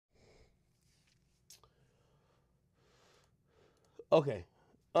Okay.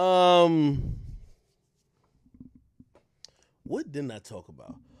 What didn't I talk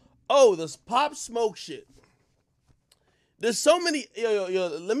about? Oh, this Pop Smoke shit. There's so many.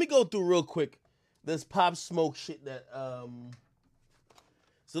 Yo. Let me go through real quick. This Pop Smoke shit that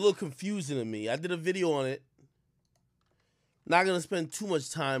it's a little confusing to me. I did a video on it. Not gonna spend too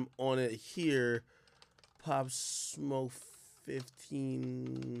much time on it here. Pop Smoke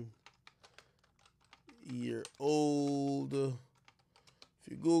 15-year-old. If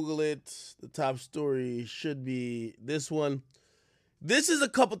you Google it, the top story should be this one. This is a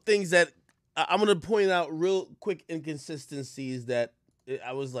couple things that I'm gonna point out real quick inconsistencies that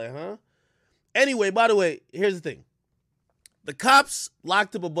I was like, huh? Anyway, by the way, here's the thing. The cops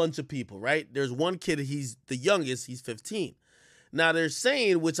locked up a bunch of people, right? There's one kid, he's the youngest, he's 15. Now they're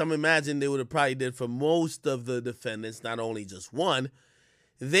saying, which I'm imagining they would have probably did for most of the defendants, not only just one,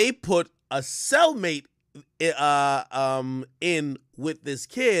 they put a cellmate in with this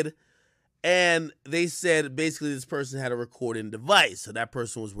kid, and they said basically this person had a recording device. So that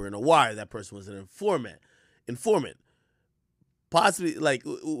person was wearing a wire. That person was an informant. Possibly, like,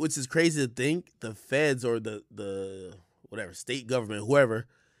 which is crazy to think, the feds or the whatever, state government, whoever,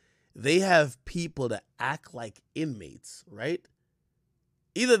 they have people that act like inmates, right?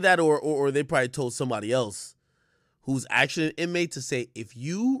 Either that or they probably told somebody else who's actually an inmate to say, if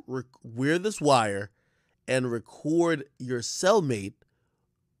you wear this wire and record your cellmate,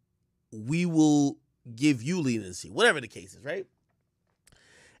 we will give you leniency, whatever the case is, right?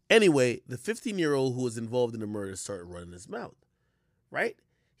 Anyway, the 15-year-old who was involved in the murder started running his mouth, right?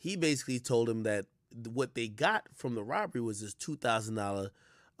 He basically told him that what they got from the robbery was this $2,000,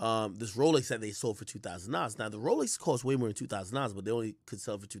 this Rolex that they sold for $2,000. Now, the Rolex cost way more than $2,000, but they only could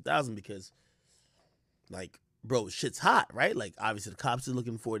sell for $2,000 because, like, bro, shit's hot, right? Like, obviously, the cops are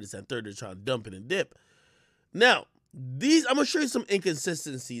looking for this and third, they're trying to dump it and dip. Now, I'm gonna show you some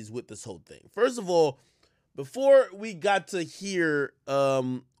inconsistencies with this whole thing. First of all, before we got to hear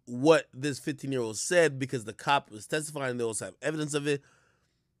what this 15-year-old said, because the cop was testifying, they also have evidence of it.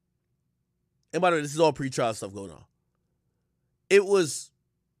 And by the way, this is all pre-trial stuff going on. It was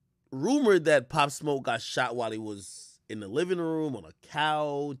rumored that Pop Smoke got shot while he was in the living room, on a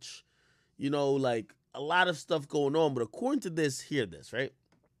couch, like a lot of stuff going on. But according to this, hear this, right?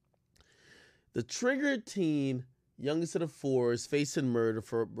 The triggered teen, youngest of the four, is facing murder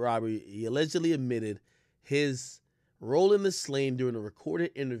for robbery. He allegedly admitted his role in the slaying during a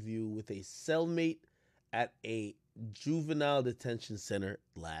recorded interview with a cellmate at a juvenile detention center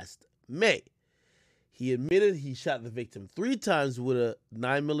last May. He admitted he shot the victim 3 times with a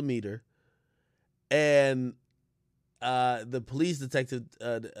 9mm, and the police detective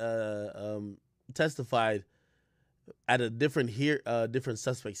testified at a different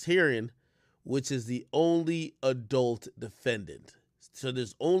suspect's hearing, which is the only adult defendant. So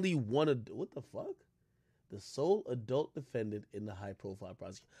there's only one. What the fuck? The sole adult defendant in the high-profile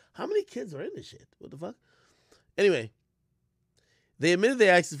prosecution. How many kids are in this shit? What the fuck? Anyway, they admitted they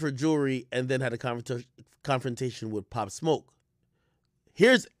asked for jewelry and then had a confrontation with Pop Smoke.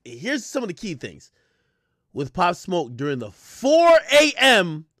 Here's some of the key things with Pop Smoke during the 4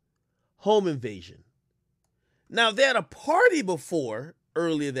 a.m. home invasion. Now, they had a party before,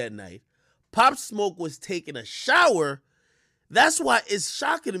 earlier that night. Pop Smoke was taking a shower. That's why it's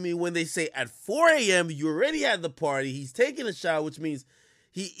shocking to me when they say at 4 a.m. you already had the party. He's taking a shower, which means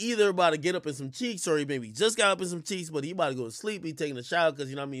he either about to get up in some cheeks or he maybe just got up in some cheeks, but he about to go to sleep. He taking a shower because,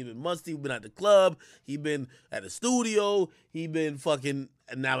 he been musty. He been at the club. He been at the studio. He been fucking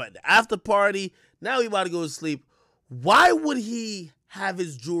now at the after party. Now he about to go to sleep. Why would he have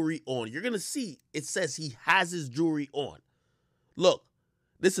his jewelry on? You're going to see it says he has his jewelry on. Look,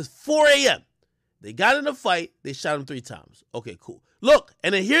 this is 4 a.m. They got in a fight. They shot him 3 times. Okay, cool. Look,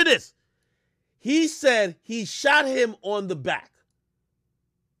 and then hear this. He said he shot him on the back.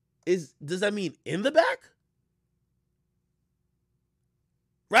 Does that mean in the back?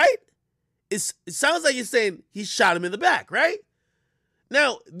 Right? It sounds like you're saying he shot him in the back, right?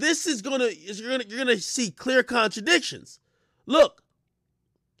 Now, this is you're gonna see clear contradictions. Look.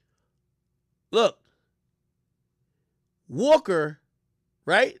 Walker,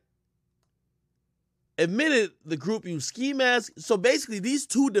 right, admitted the group used ski masks. So basically, these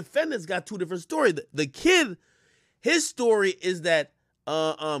two defendants got 2 different stories. The kid, his story is that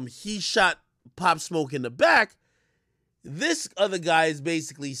he shot Pop Smoke in the back. This other guy is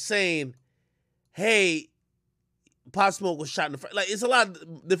basically saying, hey, Pop Smoke was shot in the front. Like, it's a lot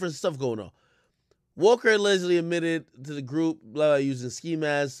of different stuff going on. Walker allegedly admitted to the group using ski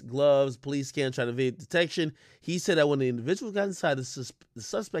masks, gloves, police scan, trying to evade detection. He said that when the individuals got inside, the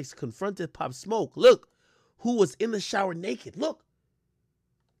suspects confronted Pop Smoke, who was in the shower naked. Look,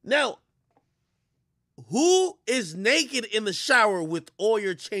 Now, who is naked in the shower with all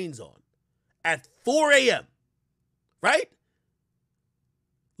your chains on at 4 a.m.? Right?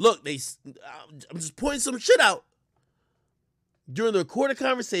 Look, I'm just pointing some shit out. During the recorded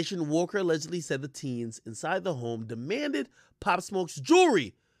conversation, Walker allegedly said the teens inside the home demanded Pop Smoke's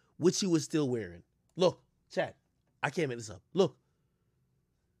jewelry, which he was still wearing. Look, chat, I can't make this up. Look,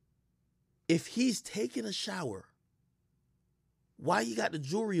 if he's taking a shower, why you got the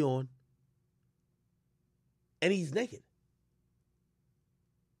jewelry on and he's naked?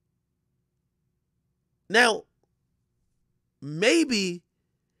 Now, maybe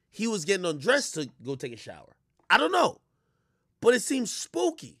he was getting undressed to go take a shower. I don't know. But it seems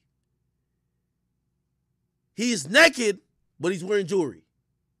spooky. He's naked, but he's wearing jewelry.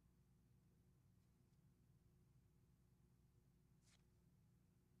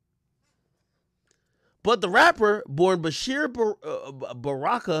 But the rapper, born Bashir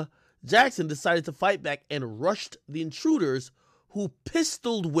Baraka Jackson, decided to fight back and rushed the intruders, who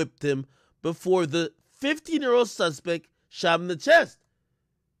pistol whipped him before the 15-year-old suspect shot him in the chest.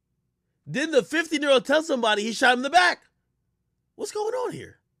 Then the 15-year-old tell somebody he shot him in the back. What's going on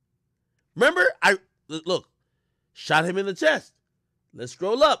here? Remember, look, shot him in the chest. Let's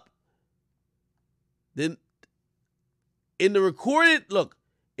scroll up. Then in the recorded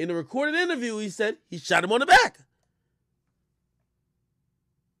interview, he said he shot him on the back.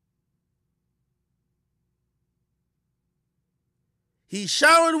 He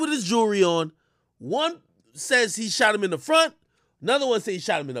showered with his jewelry on. One says he shot him in the front. Another one says he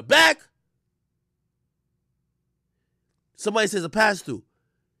shot him in the back. Somebody says a pass-through.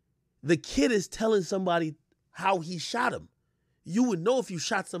 The kid is telling somebody how he shot him. You would know if you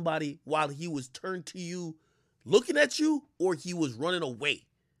shot somebody while he was turned to you, looking at you, or he was running away.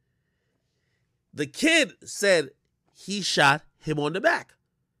 The kid said he shot him on the back.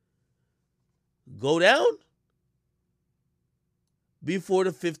 Go down before the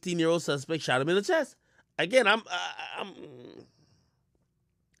 15-year-old suspect shot him in the chest. Again,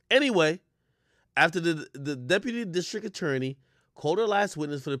 Anyway, after the deputy district attorney called her last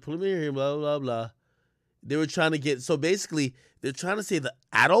witness for the preliminary hearing, blah, blah, blah, they were trying to get, so basically, they're trying to say the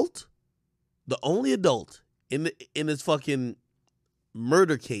adult, the only adult in this fucking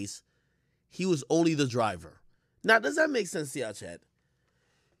murder case, he was only the driver. Now, does that make sense to y'all, Chad?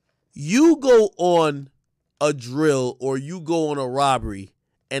 You go on a drill or you go on a robbery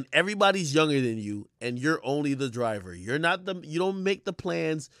and everybody's younger than you and you're only the driver. You don't make the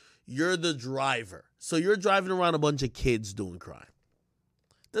plans. You're the driver. So you're driving around a bunch of kids doing crime.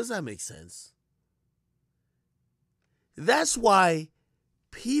 Does that make sense? That's why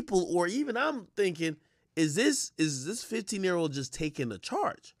people, or even I'm thinking, is this 15-year-old just taking the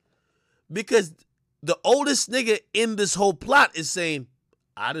charge? Because the oldest nigga in this whole plot is saying,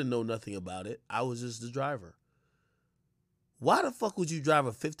 I didn't know nothing about it. I was just the driver. Why the fuck would you drive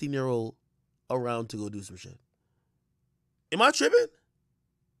a 15-year-old around to go do some shit? Am I tripping?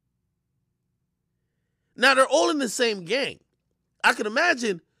 Now, they're all in the same gang. I can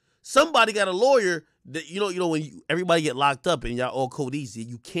imagine somebody got a lawyer that, you know when everybody get locked up and y'all all codees,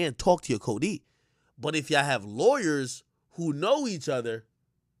 you can't talk to your codee. But if y'all have lawyers who know each other,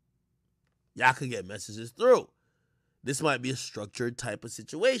 y'all could get messages through. This might be a structured type of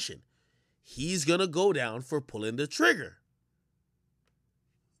situation. He's going to go down for pulling the trigger.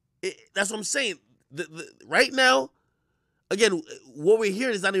 That's what I'm saying. Right now, again, what we're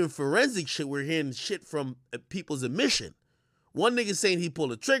hearing is not even forensic shit. We're hearing shit from people's admission. One nigga saying he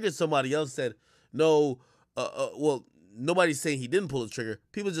pulled the trigger. Somebody else said, no, well, nobody's saying he didn't pull the trigger.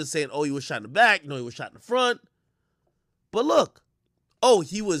 People just saying, oh, he was shot in the back. No, he was shot in the front. But look, oh,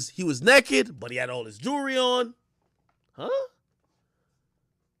 he was naked, but he had all his jewelry on. Huh?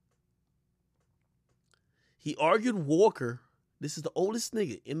 He argued Walker, this is the oldest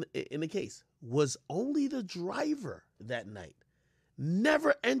nigga in the case, was only the driver that night.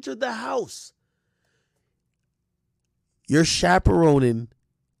 Never entered the house. You're chaperoning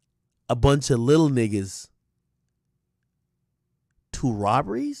a bunch of little niggas to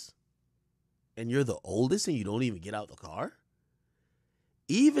robberies? And you're the oldest and you don't even get out the car?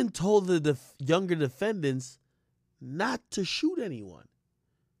 Even told the younger defendants not to shoot anyone.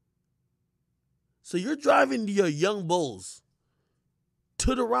 So you're driving your young bulls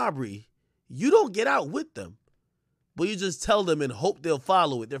to the robbery. You don't get out with them, but you just tell them and hope they'll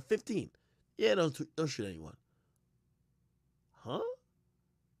follow it. They're 15. Yeah, don't shoot anyone. Huh?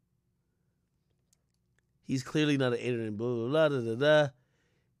 He's clearly not an ignorant, blah, blah, blah, blah, blah.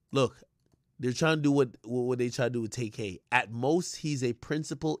 Look, they're trying to do what they try to do with TK. At most, he's a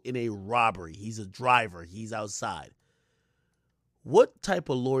principal in a robbery. He's a driver. He's outside. What type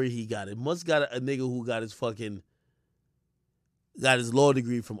of lawyer he got? It must got a nigga who got his law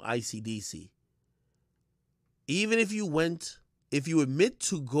degree from ICDC. Even if you admit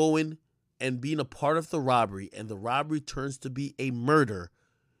to going and being a part of the robbery and the robbery turns to be a murder,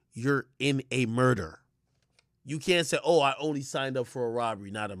 you're in a murder. You can't say, oh, I only signed up for a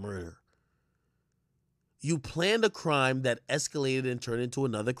robbery, not a murder. You planned a crime that escalated and turned into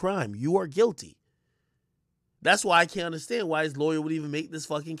another crime. You are guilty. That's why I can't understand why his lawyer would even make this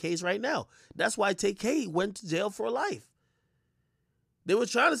fucking case right now. That's why Tay-K went to jail for life. They were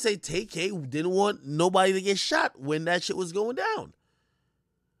trying to say Tay-K didn't want nobody to get shot when that shit was going down.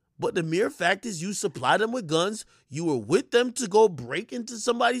 But the mere fact is you supplied them with guns. You were with them to go break into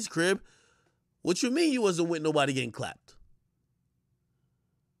somebody's crib. What you mean you wasn't with nobody getting clapped?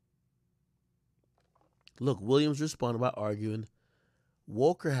 Look, Williams responded by arguing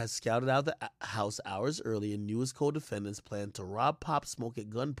Walker has scouted out the house hours early and knew his co-defendants planned to rob Pop Smoke at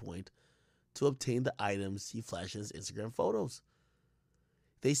gunpoint to obtain the items he flashed in his Instagram photos.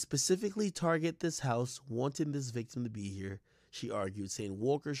 They specifically target this house, wanting this victim to be here, she argued, saying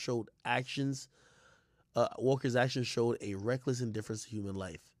Walker's actions showed a reckless indifference to human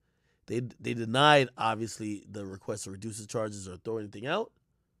life. They denied, obviously, the request to reduce the charges or throw anything out.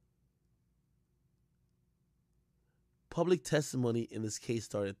 Public testimony in this case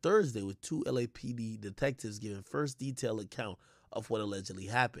started Thursday with 2 LAPD detectives giving first detailed account of what allegedly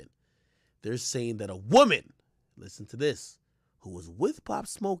happened. They're saying that a woman, listen to this, who was with Pop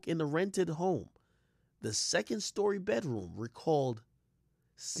Smoke in the rented home, the second-story bedroom, recalled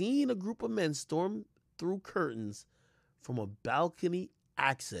seeing a group of men storm through curtains from a balcony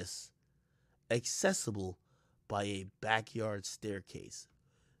accessible by a backyard staircase.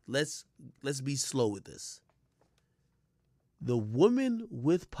 Let's be slow with this. The woman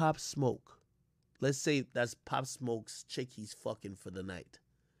with Pop Smoke, let's say that's Pop Smoke's chick he's fucking for the night,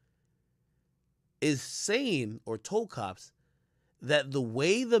 is saying or told cops that the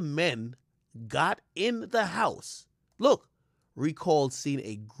way the men got in the house, recalled seeing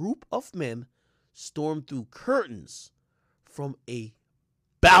a group of men storm through curtains from a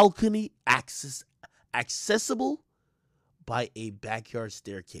balcony accessible by a backyard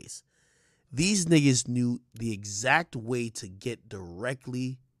staircase. These niggas knew the exact way to get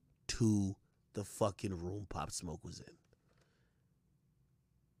directly to the fucking room Pop Smoke was in.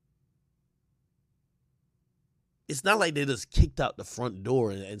 It's not like they just kicked out the front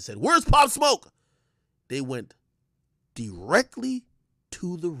door and said, "Where's Pop Smoke?" They went directly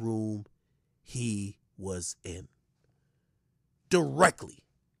to the room he was in. Directly.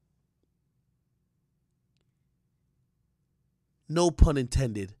 No pun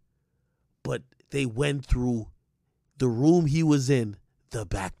intended. But they went through the room he was in, the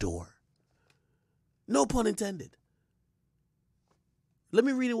back door. No pun intended. Let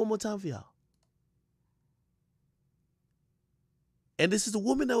me read it one more time for y'all. And this is the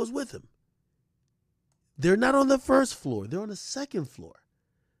woman that was with him. They're not on the first floor. They're on the second floor.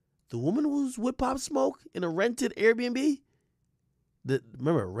 The woman who was with Pop Smoke in a rented Airbnb,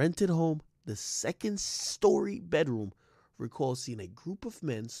 rented home, the second-story bedroom, recall seeing a group of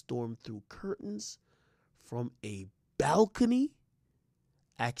men storm through curtains from a balcony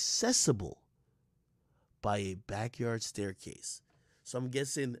accessible by a backyard staircase. So I'm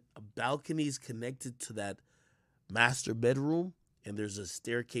guessing a balcony is connected to that master bedroom, and there's a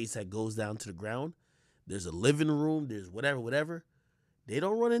staircase that goes down to the ground. There's a living room. There's whatever. They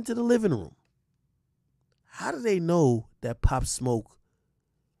don't run into the living room. How do they know that Pop Smoke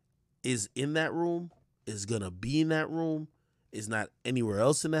is in that room? Is going to be in that room, is not anywhere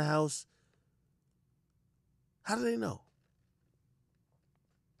else in the house? How do they know?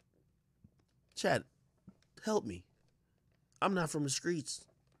 Chad, help me. I'm not from the streets.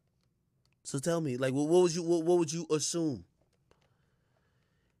 So tell me, like, what would you assume?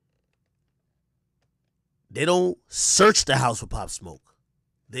 They don't search the house for Pop Smoke.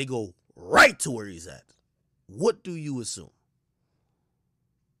 They go right to where he's at. What do you assume?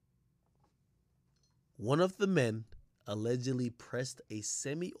 One of the men allegedly pressed a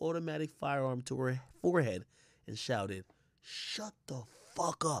semi-automatic firearm to her forehead and shouted, "Shut the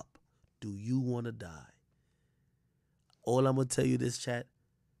fuck up. Do you want to die?" All I'm going to tell you this, chat.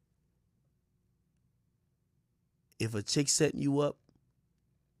 If a chick setting you up,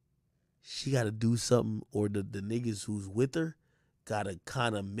 she got to do something, or the niggas who's with her got to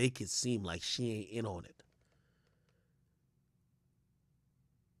kind of make it seem like she ain't in on it.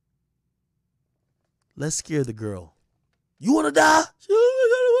 Let's scare the girl. You want to die?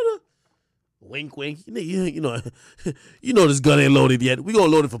 Wink, wink. You know this gun ain't loaded yet. We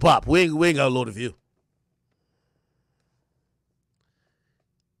gonna load it for Pop. We ain't got to load it for you.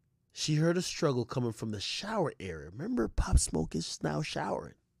 She heard a struggle coming from the shower area. Remember, Pop Smoke is now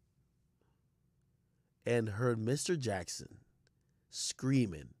showering. And heard Mr. Jackson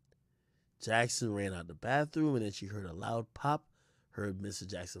screaming. Jackson ran out the bathroom, and then she heard a loud pop, heard Mr.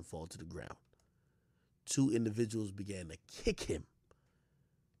 Jackson fall to the ground. Two individuals began to kick him.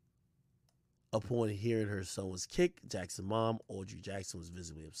 Upon hearing her son was kicked, Jackson's mom, Audrey Jackson, was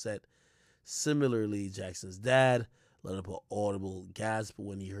visibly upset. Similarly, Jackson's dad let up an audible gasp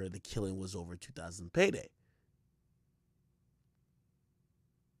when he heard the killing was over $2,000 payday.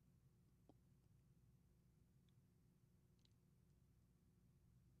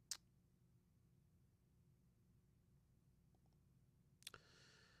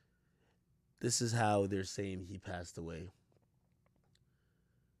 This is how they're saying he passed away.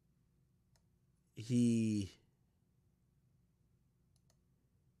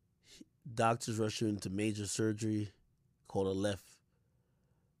 Doctors rushed him into major surgery called a left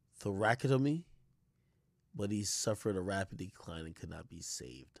thoracotomy, but he suffered a rapid decline and could not be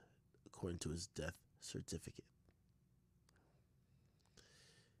saved, according to his death certificate.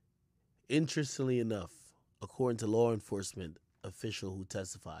 Interestingly enough, according to law enforcement official who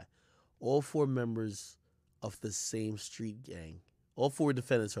testified, all four members of the same street gang, all four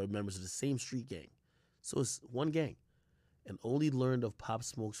defendants are members of the same street gang. So it's one gang. And only learned of Pop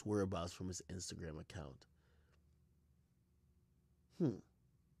Smoke's whereabouts from his Instagram account.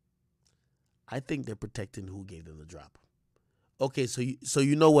 I think they're protecting who gave them the drop. Okay, so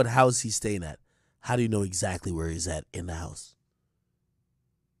you know what house he's staying at. How do you know exactly where he's at in the house?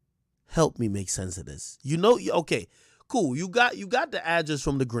 Help me make sense of this. You know, okay, cool. You got the address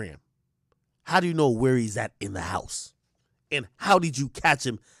from the gram. How do you know where he's at in the house? And how did you catch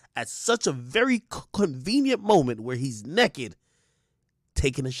him at such a very convenient moment where he's naked,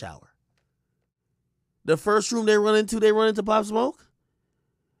 taking a shower? The first room they run into Pop Smoke?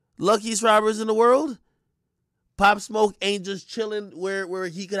 Luckiest robbers in the world? Pop Smoke ain't just chilling where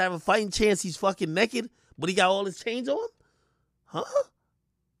he could have a fighting chance. He's fucking naked, but he got all his chains on? Huh?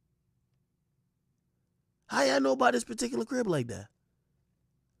 How y'all know about this particular crib like that?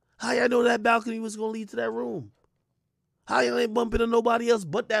 How y'all know that balcony was going to lead to that room? How y'all ain't bumping into nobody else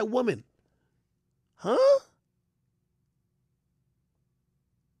but that woman? Huh?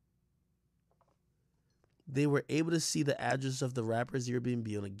 They were able to see the address of the rapper's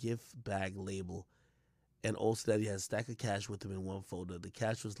Airbnb on a gift bag label, and also that he had a stack of cash with him in one folder. The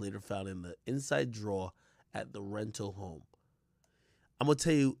cash was later found in the inside drawer at the rental home. I'm going to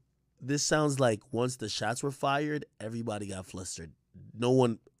tell you, this sounds like once the shots were fired, everybody got flustered. No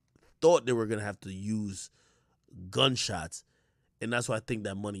one thought they were going to have to use gunshots, and that's why I think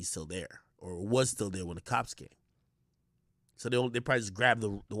that money's still there, or was still there when the cops came. So they probably just grabbed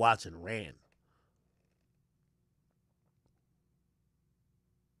the watch and ran.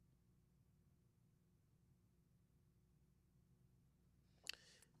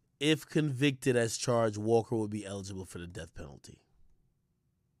 If convicted as charged, Walker would be eligible for the death penalty.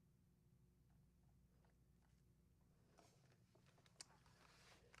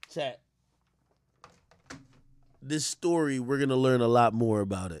 Chat. This story, we're going to learn a lot more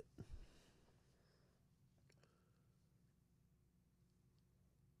about it.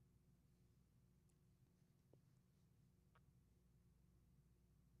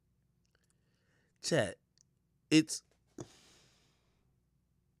 Chat. It's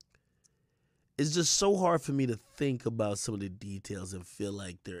just so hard for me to think about some of the details and feel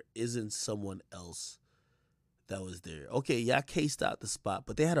like there isn't someone else that was there. Okay, y'all cased out the spot,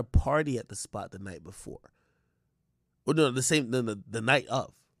 but they had a party at the spot the night before. Or no, the night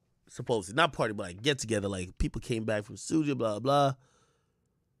of, supposedly. Not party, but like get together. Like people came back from studio, blah, blah.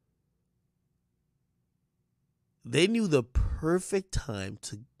 They knew the perfect time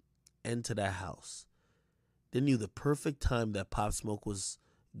to enter that house. They knew the perfect time that Pop Smoke was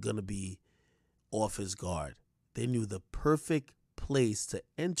going to be off his guard. They knew the perfect place to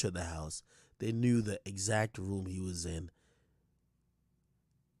enter the house. They knew the exact room he was in.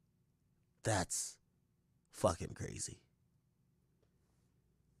 That's fucking crazy.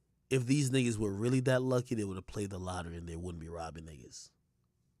 If these niggas were really that lucky, they would have played the lottery and they wouldn't be robbing niggas.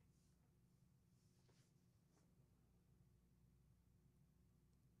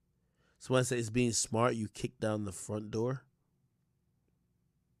 So when I say it's being smart, you kick down the front door.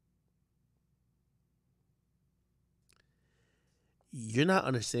 You're not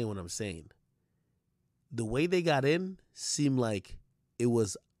understanding what I'm saying. The way they got in seemed like it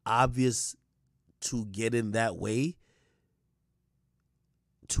was obvious to get in that way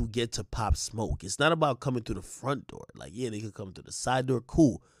to get to Pop Smoke. It's not about coming through the front door. Like, yeah, they could come through the side door,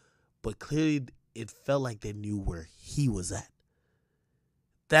 cool. But clearly it felt like they knew where he was at.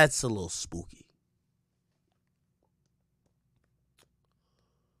 That's a little spooky.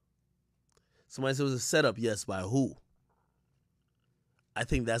 Somebody said it was a setup. Yes, by who? I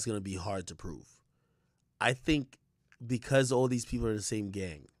think that's going to be hard to prove. I think because all these people are in the same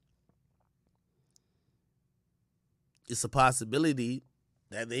gang, it's a possibility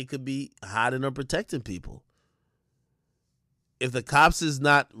that they could be hiding or protecting people. If the cops is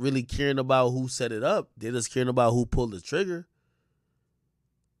not really caring about who set it up, they're just caring about who pulled the trigger.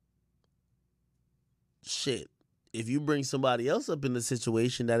 Shit. If you bring somebody else up in the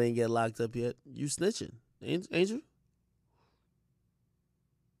situation that ain't get locked up yet, you snitching. Ain't you?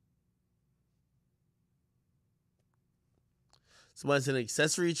 Somebody said an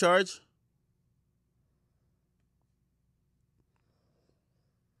accessory charge.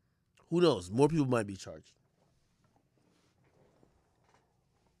 Who knows? More people might be charged.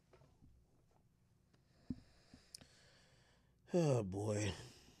 Oh boy.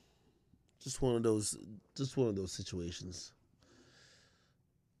 Just one of those situations.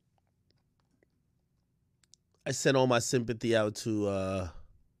 I sent all my sympathy out to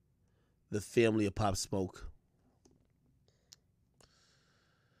the family of Pop Smoke.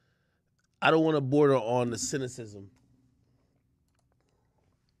 I don't want to border on the cynicism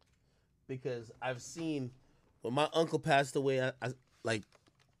because I've seen when my uncle passed away, I like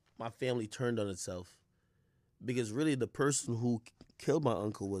my family turned on itself because really the person who killed my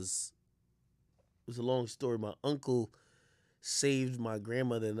uncle was a long story. My uncle saved my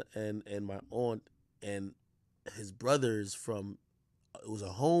grandmother and my aunt and his brothers from it was a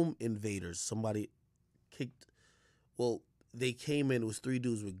home invaders. Somebody kicked. Well, they came in. It was three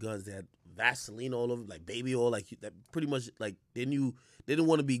dudes with guns. They had Vaseline all over, like baby oil, like that. Pretty much, like they knew they didn't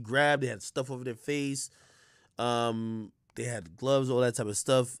want to be grabbed. They had stuff over their face. They had gloves, all that type of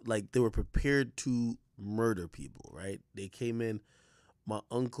stuff. Like they were prepared to murder people. Right? They came in. My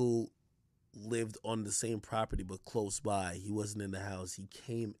uncle lived on the same property but close by. He wasn't in the house. He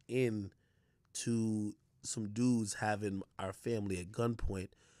came in to some dudes having our family at gunpoint.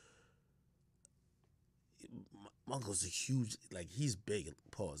 My uncle's a huge, like he's big.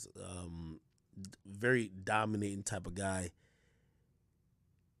 Pause. Very dominating type of guy.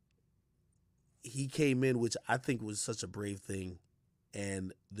 He came in, which I think was such a brave thing,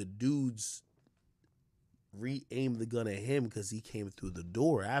 and the dudes re-aimed the gun at him because he came through the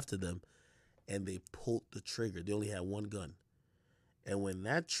door after them, and they pulled the trigger. They only had one gun, and when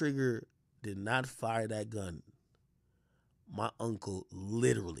that trigger did not fire that gun, my uncle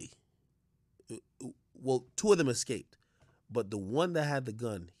literally, well, two of them escaped, but the one that had the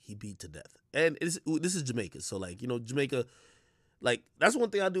gun, he beat to death. And this is Jamaica, so like Jamaica, like that's one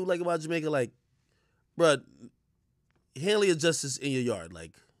thing I do like about Jamaica. Like, bruh, handle your justice in your yard.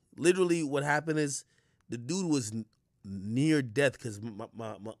 Like, literally, what happened is the dude was near death because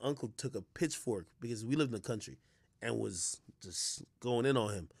my uncle took a pitchfork because we lived in the country and was just going in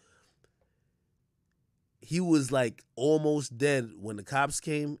on him. He was like almost dead when the cops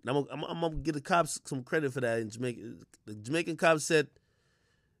came. And I'm gonna give the cops some credit for that. In Jamaica, the Jamaican cops said,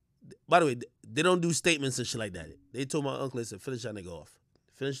 by the way, they don't do statements and shit like that. They told my uncle, they said, finish that nigga off.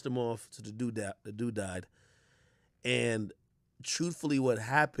 Finished him off. So the dude died. And truthfully, what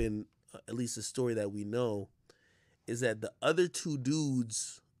happened, at least the story that we know, is that the other two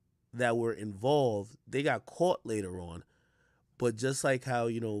dudes that were involved, they got caught later on. But just like how,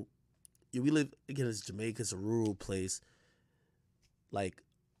 we live, again, it's Jamaica, it's a rural place. Like,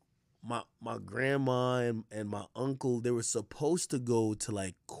 my grandma and my uncle, they were supposed to go to,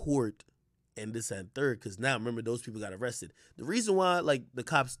 like, court and this and third, because now, remember, those people got arrested. The reason why, like, the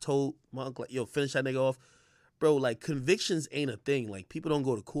cops told my uncle, like, yo, finish that nigga off, bro, like, convictions ain't a thing. Like, people don't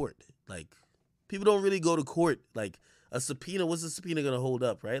go to court. Like, people don't really go to court. Like, a subpoena, what's a subpoena gonna hold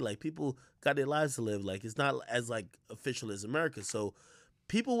up, right? Like, people got their lives to live. Like, it's not as, like, official as America. So,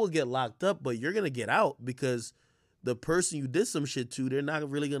 people will get locked up, but you're gonna get out because the person you did some shit to, they're not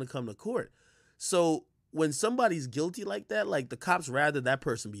really gonna come to court. So, when somebody's guilty like that, like, the cops rather that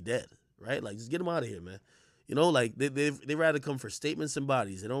person be dead, right? Like, just get them out of here, man. Like, they rather come for statements and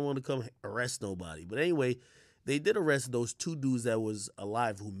bodies. They don't want to come arrest nobody. But anyway, they did arrest those two dudes that was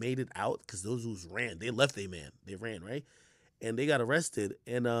alive who made it out because those dudes ran. They left their man. They ran, right? And they got arrested.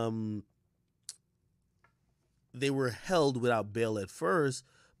 And they were held without bail at first.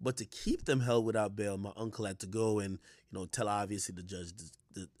 But to keep them held without bail, my uncle had to go and, tell obviously the judge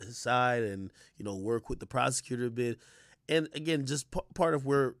his side and, work with the prosecutor a bit. And again, just part of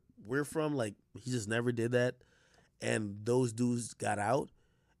where we're from, like, he just never did that. And those dudes got out.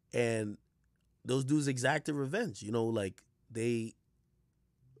 And those dudes exacted revenge. Like, they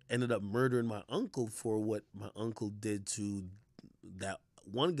ended up murdering my uncle for what my uncle did to that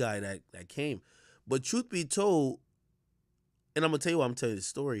one guy that came. But truth be told, and I'm gonna tell you why I'm telling you the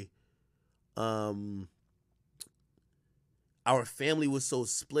story. Um, our family was so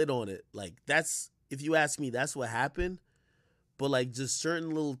split on it. Like that's if you ask me, that's what happened. But like just certain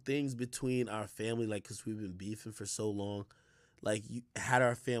little things between our family, like because we've been beefing for so long, like you had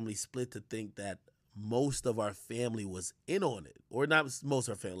our family split to think that most of our family was in on it, or not most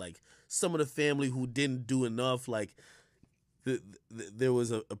of our family, like some of the family who didn't do enough. Like there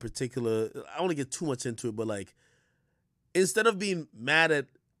was a particular. I don't want to get too much into it, but like instead of being mad at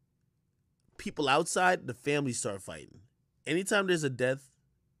people outside, the family start fighting. Anytime there's a death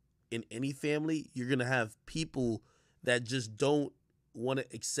in any family, you're gonna have people that just don't want to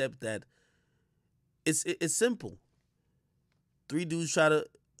accept that it's simple. Three dudes try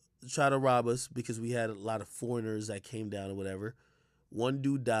to rob us because we had a lot of foreigners that came down or whatever. One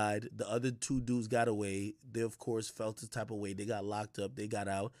dude died. The other two dudes got away. They of course felt the type of way. They got locked up. They got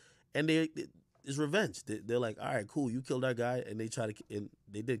out, and it's revenge. They're like, all right, cool. You killed our guy, and they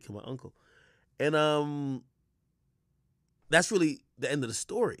did kill my uncle, and that's really the end of the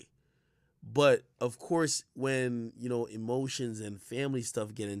story. But of course, when emotions and family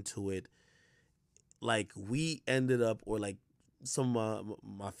stuff get into it, like we ended up, or like some of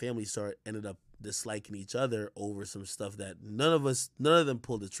my family ended up disliking each other over some stuff that none of them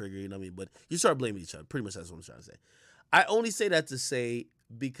pulled the trigger. You know what I mean? But you start blaming each other. Pretty much that's what I'm trying to say. I only say that to say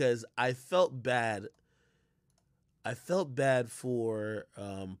because I felt bad. I felt bad for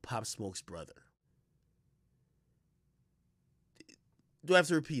Pop Smoke's brother. Do I have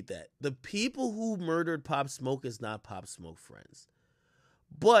to repeat that? The people who murdered Pop Smoke is not Pop Smoke friends.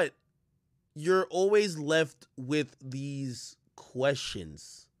 But you're always left with these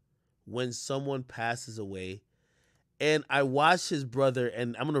questions when someone passes away. And I watched his brother,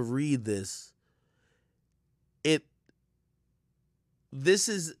 and I'm going to read this. This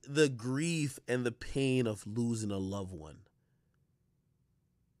is the grief and the pain of losing a loved one.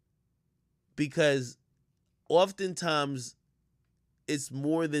 Because oftentimes it's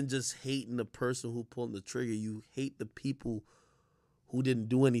more than just hating the person who pulled the trigger. You hate the people who didn't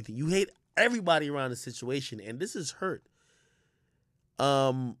do anything. You hate everybody around the situation, and this is hurt.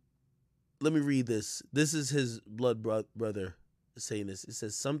 Let me read this. This is his blood brother saying this. It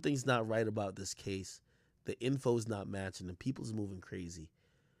says, something's not right about this case. The info's not matching, and people's moving crazy.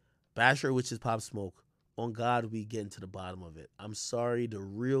 Basher, which is Pop Smoke, on God, we getting to the bottom of it. I'm sorry the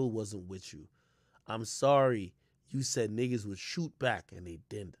real wasn't with you. I'm sorry you said niggas would shoot back and they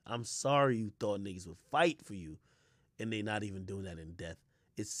didn't. I'm sorry you thought niggas would fight for you and they not even doing that in death.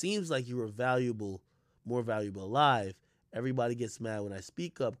 It seems like you were more valuable alive. Everybody gets mad when I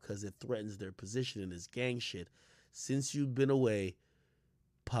speak up because it threatens their position in this gang shit. Since you've been away,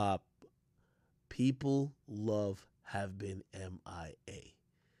 Pop, people love have been MIA.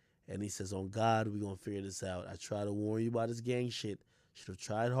 And he says, on God, we're going to figure this out. I try to warn you about this gang shit. Should have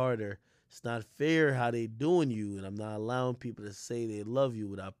tried harder. It's not fair how they doing you, and I'm not allowing people to say they love you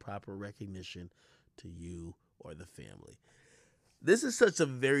without proper recognition to you or the family. This is such a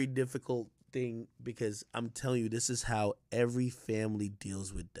very difficult thing because I'm telling you, this is how every family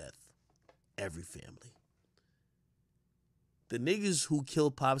deals with death. Every family. The niggas who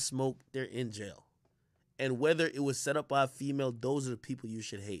killed Pop Smoke, they're in jail. And whether it was set up by a female, those are the people you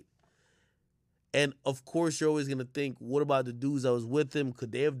should hate. And of course, you're always going to think, what about the dudes that was with him?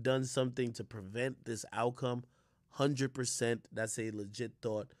 Could they have done something to prevent this outcome? 100%. That's a legit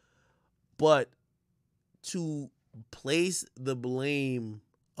thought. But to place the blame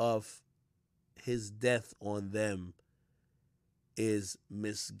of his death on them is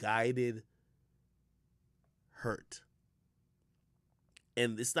misguided hurt.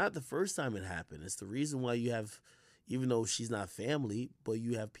 And it's not the first time it happened. It's the reason why you have, even though she's not family, but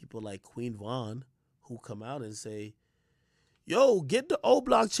you have people like Queen Vaughn who come out and say, yo, get the O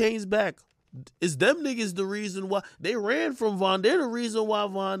Block chains back. Is them niggas the reason why they ran from Vaughn? They're the reason why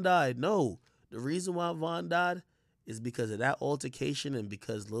Vaughn died. No, the reason why Vaughn died is because of that altercation and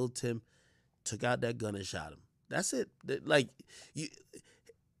because Lil Tim took out that gun and shot him. That's it. Like, you,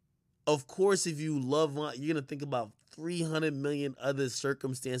 of course, if you love Vaughn, you're going to think about 300 million other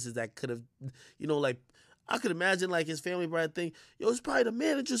circumstances that could have, like, I could imagine, like, his family probably think, yo, it's probably the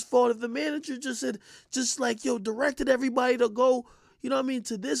manager's fault. If the manager just said, directed everybody to go,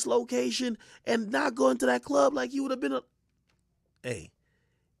 to this location and not go into that club, like, you would have been Hey,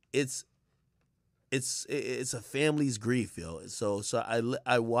 it's a family's grief, yo. So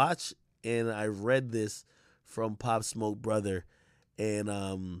I watched and I read this from Pop Smoke brother, and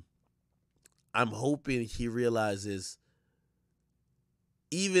I'm hoping he realizes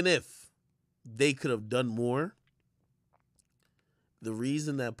even if they could have done more, the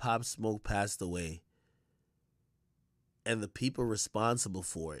reason that Pop Smoke passed away and the people responsible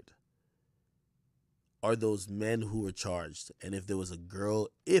for it are those men who were charged. And if there was a girl,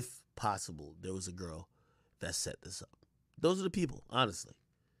 if possible, there was a girl that set this up. Those are the people, honestly.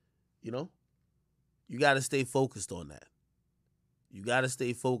 You know? You got to stay focused on that. You got to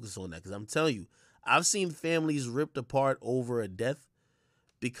stay focused on that. Because I'm telling you, I've seen families ripped apart over a death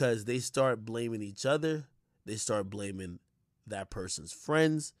because they start blaming each other. They start blaming that person's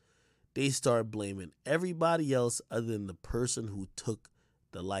friends. They start blaming everybody else other than the person who took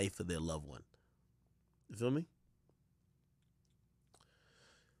the life of their loved one. You feel me?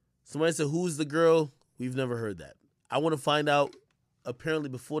 Somebody said, who's the girl? We've never heard that. I want to find out. Apparently,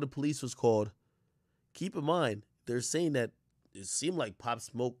 before the police was called, keep in mind, they're saying that it seemed like Pop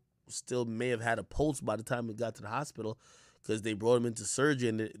Smoke still may have had a pulse by the time he got to the hospital because they brought him into surgery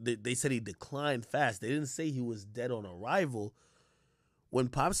and they said he declined fast. They didn't say he was dead on arrival. When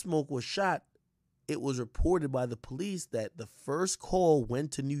Pop Smoke was shot, it was reported by the police that the first call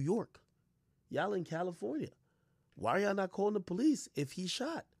went to New York. Y'all in California. Why are y'all not calling the police if he's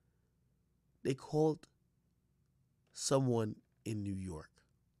shot? They called someone in New York.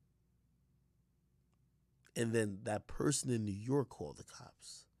 And then that person in New York called the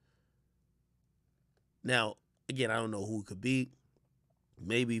cops. Now, again, I don't know who it could be.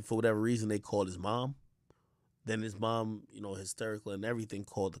 Maybe for whatever reason they called his mom. Then his mom, hysterical and everything,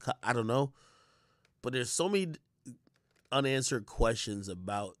 called the cops. I don't know. But there's so many unanswered questions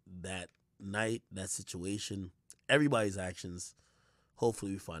about that night, that situation, everybody's actions.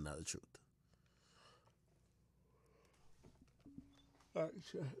 Hopefully we find out the truth. All right,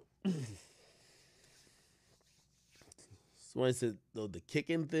 sure. Somebody said, though, the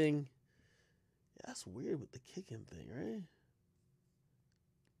kicking thing. Yeah, that's weird with the kicking thing, right?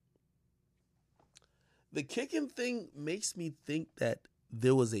 The kicking thing makes me think that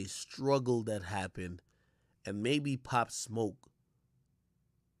there was a struggle that happened, and maybe Pop Smoke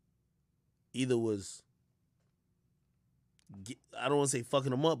either was, I don't want to say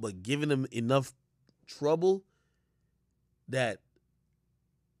fucking him up, but giving him enough trouble that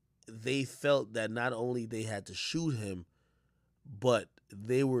they felt that not only they had to shoot him, but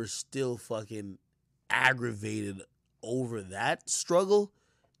they were still fucking aggravated over that struggle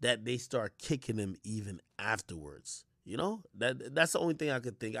that they start kicking him even afterwards. You know? That's the only thing I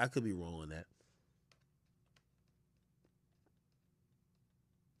could think. I could be wrong on that.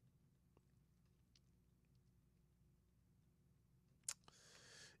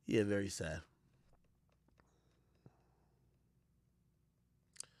 Yeah, very sad.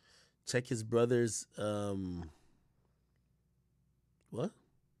 Check his brother's what?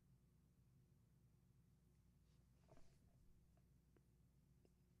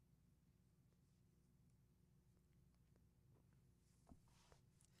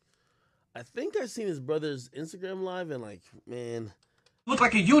 I think I've seen his brother's Instagram live and man. Look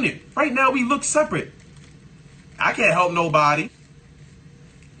like a unit. Right now we look separate. I can't help nobody.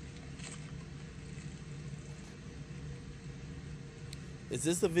 Is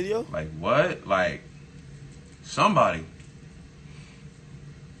this the video? Like what? Like somebody.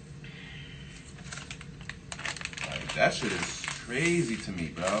 Like that shit is crazy to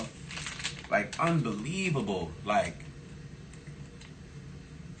me, bro. Like unbelievable. Like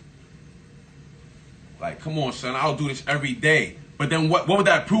come on, son. I'll do this every day. But then what would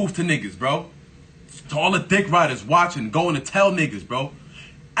that prove to niggas, bro? To all the dick riders watching, going to tell niggas, bro.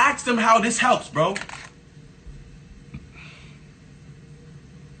 Ask them how this helps, bro.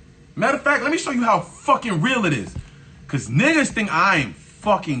 Matter of fact, let me show you how fucking real it is. Because niggas think I'm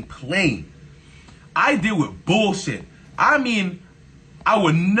fucking playing. I deal with bullshit. I mean, I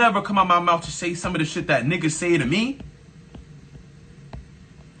would never come out my mouth to say some of the shit that niggas say to me.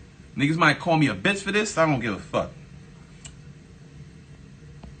 Niggas might call me a bitch for this. I don't give a fuck.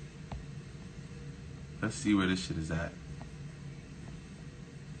 Let's see where this shit is at.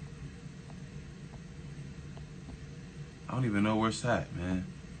 I don't even know where it's at, man.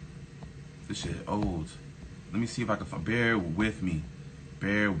 This shit old. Let me see if I can find. Bear with me.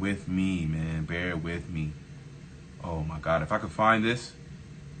 Bear with me, man. Bear with me. Oh my God. If I could find this.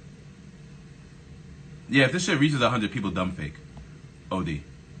 Yeah, if this shit reaches 100 people, dumb fake. OD.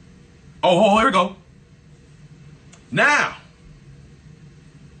 Oh, here we go. Now.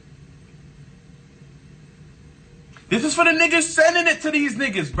 This is for the niggas sending it to these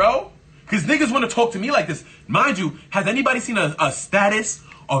niggas, bro. Because niggas want to talk to me like this. Mind you, has anybody seen a status,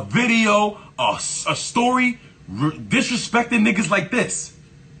 a video, a story disrespecting niggas like this?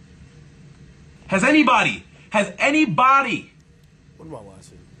 Has anybody? What am I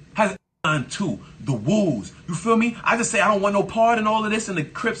watching? Has grind too. The woos. You feel me? I just say I don't want no part in all of this and the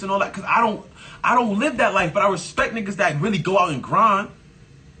Crips and all that, because I don't live that life, but I respect niggas that really go out and grind.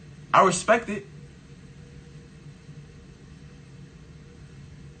 I respect it.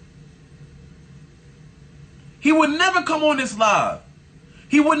 He would never come on this live.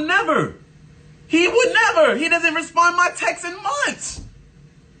 He would never. He would never. He doesn't respond to my texts in months.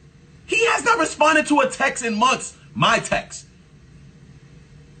 He has not responded to a text in months. My text.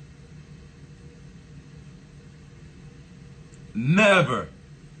 Never.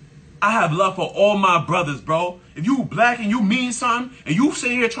 I have love for all my brothers, bro. If you black and you mean something, and you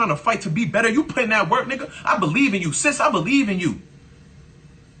sitting here trying to fight to be better, you putting that work, nigga, I believe in you. Sis, I believe in you.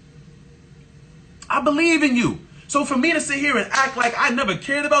 I believe in you. So for me to sit here and act like I never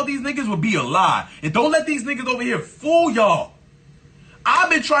cared about these niggas would be a lie. And don't let these niggas over here fool y'all. I've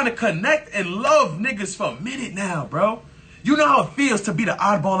been trying to connect and love niggas for a minute now, bro. You know how it feels to be the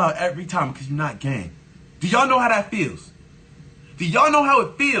oddball out every time because you're not gang. Do y'all know how that feels? Do y'all know how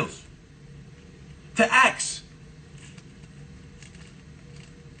it feels to ask?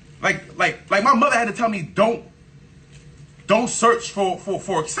 Like my mother had to tell me, don't search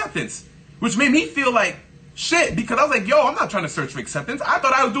for acceptance. Which made me feel like shit, because I was like, yo, I'm not trying to search for acceptance. I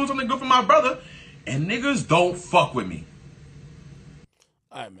thought I was doing something good for my brother. And niggas don't fuck with me.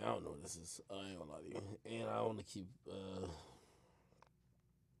 Alright, man, I don't know what this is. I ain't gonna lie to you. And I want to keep...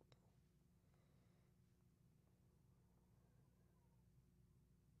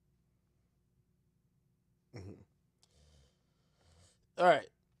 Alright,